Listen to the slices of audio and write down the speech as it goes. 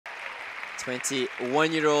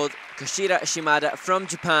21-year-old Koshiro Shimada from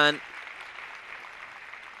Japan.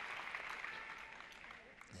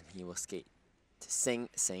 And he will skate to sing,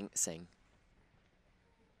 sing, sing.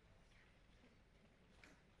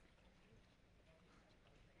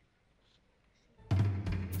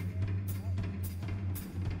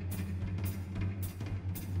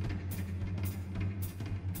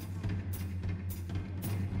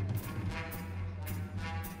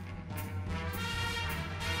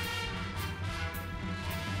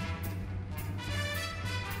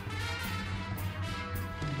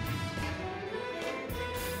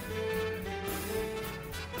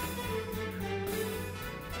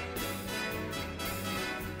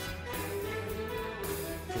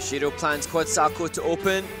 Koshiro plans quad salcho to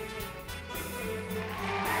open.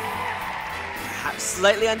 Perhaps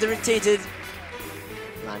slightly under-rotated.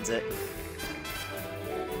 Lands it.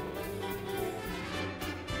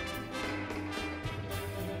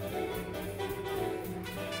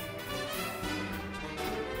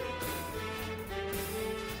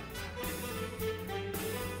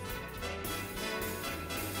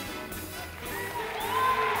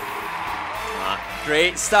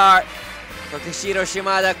 Great start for Koshiro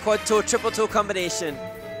Shimada, quad toe, triple toe combination.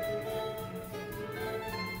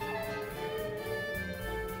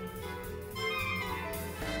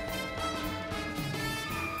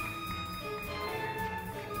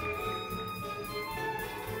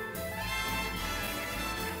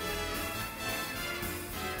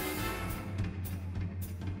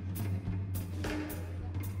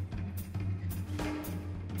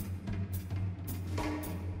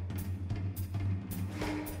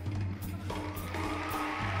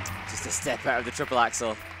 Just a step out of the triple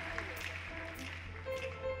axel.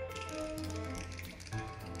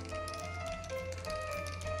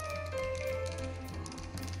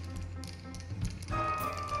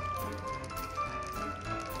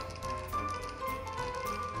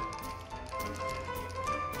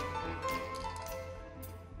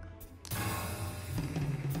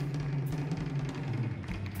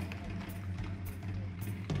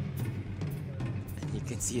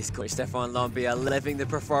 You can see his coach Stefan Lombia living the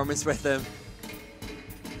performance with him.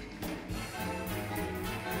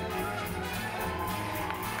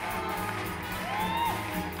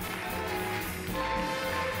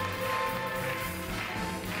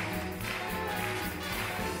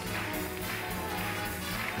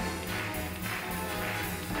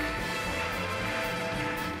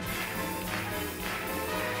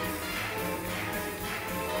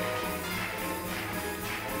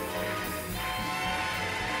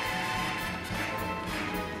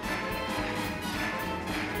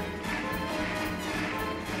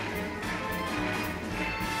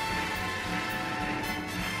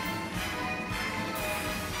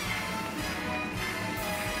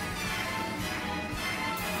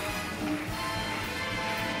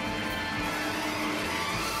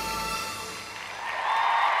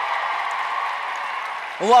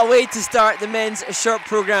 What a way to start the men's short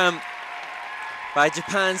program by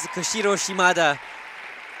Japan's Koshiro Shimada.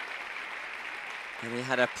 And they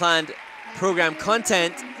had a planned program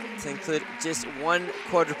content to include just one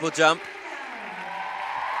quadruple jump.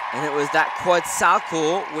 And it was that quad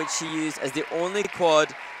salcho which he used as the only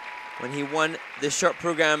quad when he won the short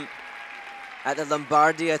program at the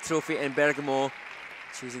Lombardia Trophy in Bergamo.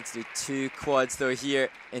 Choosing to do two quads though here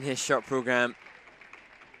in his short program.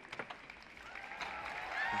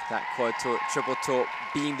 That quad toe, triple toe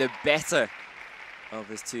being the better of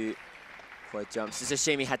his two quad jumps. It's a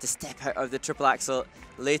shame he had to step out of the triple axel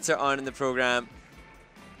later on in the program.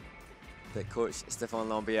 But coach Stefan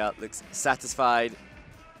Lombia looks satisfied.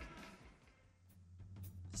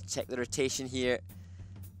 Let's check the rotation here.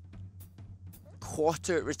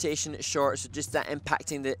 Quarter rotation short, so just that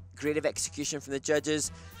impacting the grade of execution from the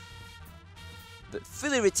judges. But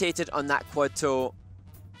fully rotated on that quad toe.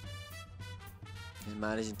 And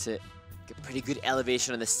managing to get pretty good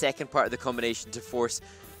elevation on the second part of the combination to force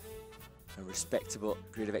a respectable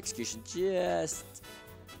grade of execution.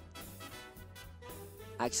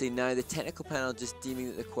 Actually now the technical panel just deeming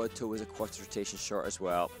that the quad toe was a quarter rotation short as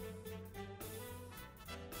well.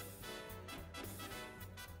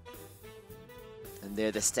 And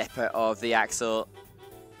there the step out of the axle.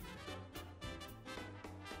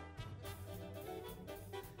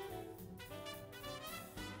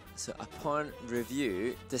 So upon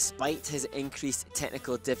review, despite his increased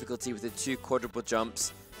technical difficulty with the two quadruple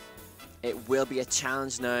jumps, it will be a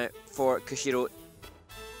challenge now for Koshiro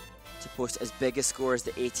to post as big a score as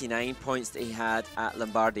the 89 points that he had at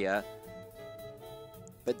Lombardia.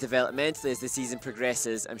 But developmentally, as the season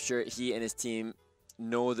progresses, I'm sure he and his team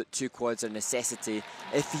know that two quads are a necessity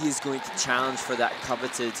if he is going to challenge for that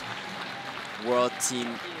coveted world team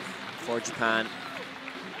for Japan.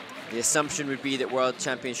 The assumption would be that world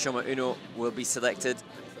champion Shoma Uno will be selected.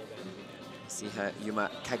 See how Yuma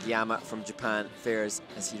Kageyama from Japan fares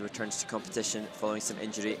as he returns to competition following some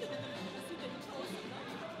injury.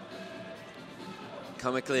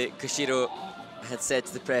 Comically, Koshiro had said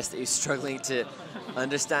to the press that he was struggling to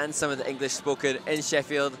understand some of the English spoken in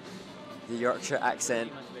Sheffield. The Yorkshire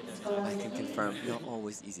accent, I can confirm, not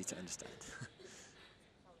always easy to understand.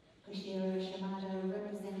 Koshiro SHIMADA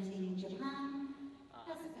representing Japan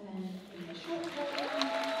has earned in the short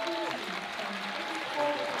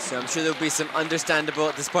So I'm sure there'll be some understandable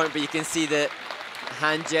at this point, but you can see the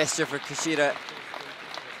hand gesture for Koshiro